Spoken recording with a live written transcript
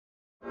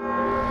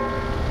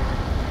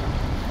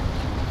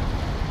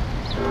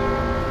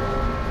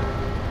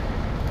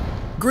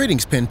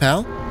Greetings,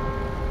 PenPal.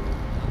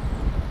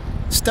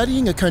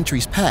 Studying a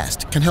country's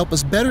past can help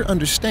us better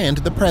understand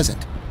the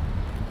present.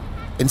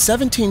 In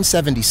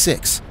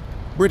 1776,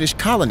 British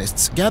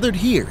colonists gathered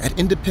here at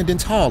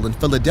Independence Hall in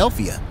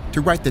Philadelphia to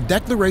write the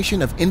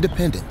Declaration of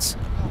Independence.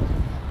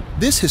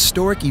 This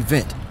historic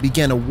event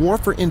began a war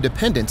for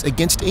independence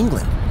against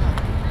England.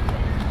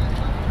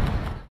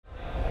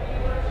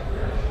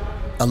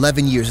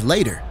 11 years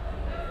later,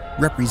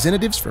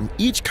 representatives from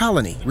each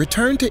colony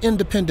returned to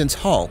Independence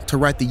Hall to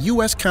write the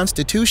U.S.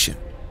 Constitution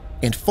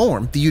and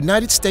form the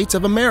United States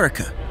of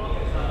America.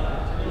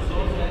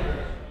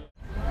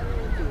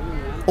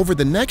 Over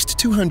the next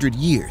 200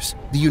 years,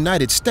 the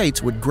United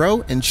States would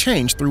grow and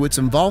change through its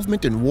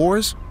involvement in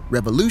wars,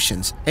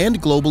 revolutions,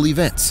 and global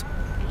events.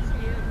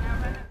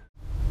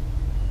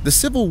 The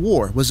Civil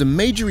War was a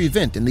major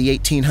event in the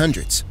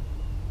 1800s.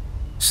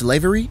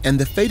 Slavery and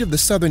the fate of the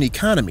Southern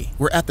economy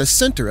were at the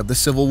center of the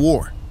Civil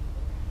War.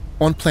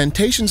 On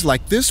plantations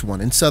like this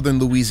one in southern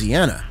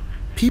Louisiana,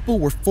 people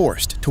were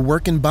forced to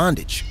work in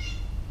bondage.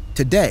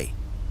 Today,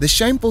 the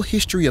shameful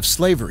history of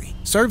slavery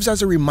serves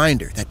as a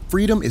reminder that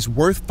freedom is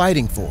worth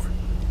fighting for.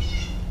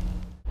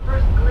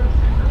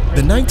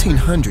 The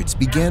 1900s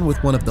began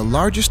with one of the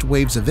largest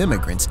waves of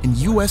immigrants in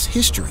U.S.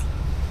 history.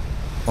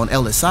 On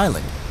Ellis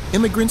Island,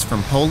 immigrants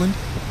from Poland,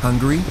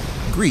 Hungary,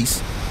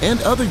 Greece,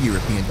 and other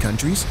European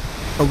countries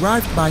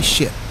arrived by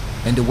ship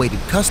and awaited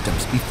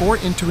customs before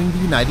entering the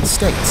United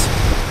States.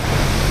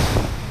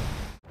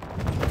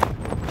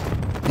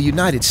 The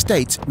United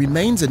States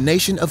remains a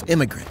nation of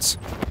immigrants.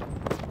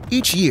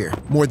 Each year,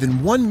 more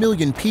than 1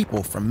 million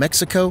people from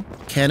Mexico,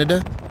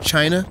 Canada,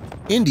 China,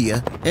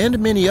 India, and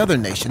many other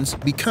nations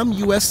become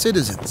U.S.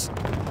 citizens.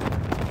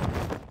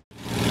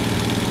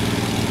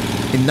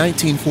 In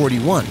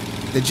 1941,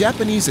 the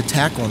Japanese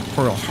attack on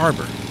Pearl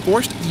Harbor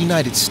forced the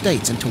United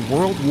States into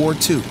World War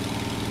II.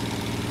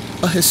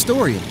 A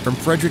historian from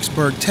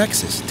Fredericksburg,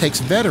 Texas,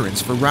 takes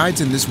veterans for rides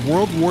in this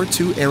World War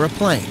II-era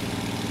plane.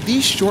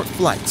 These short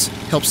flights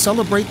help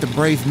celebrate the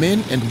brave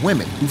men and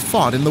women who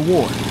fought in the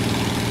war.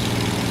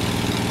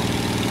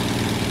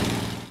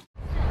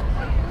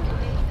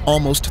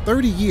 Almost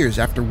 30 years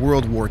after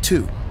World War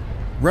II,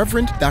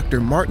 Reverend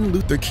Dr. Martin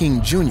Luther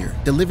King Jr.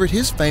 delivered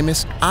his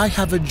famous "I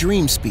Have a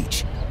Dream"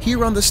 speech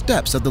here on the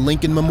steps of the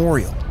Lincoln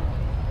Memorial.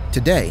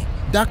 Today,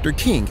 Dr.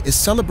 King is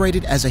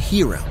celebrated as a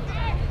hero.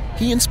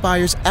 He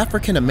inspires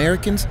African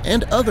Americans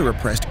and other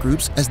oppressed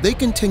groups as they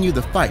continue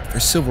the fight for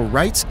civil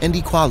rights and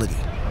equality.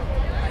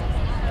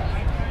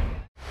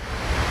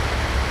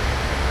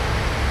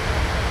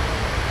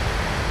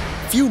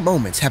 Few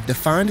moments have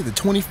defined the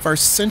 21st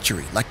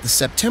century like the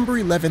September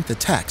 11th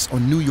attacks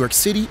on New York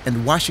City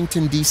and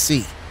Washington,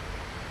 D.C.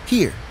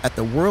 Here, at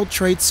the World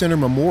Trade Center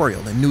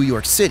Memorial in New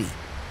York City,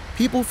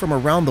 people from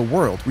around the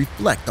world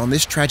reflect on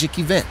this tragic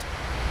event.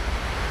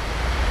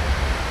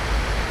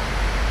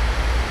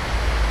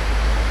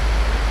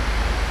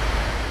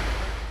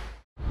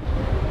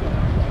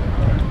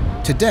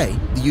 Today,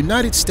 the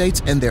United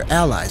States and their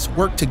allies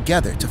work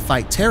together to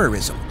fight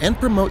terrorism and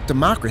promote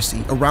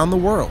democracy around the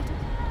world.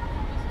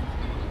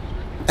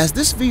 As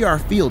this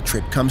VR field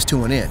trip comes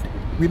to an end,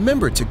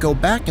 remember to go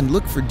back and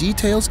look for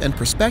details and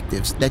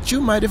perspectives that you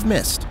might have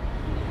missed.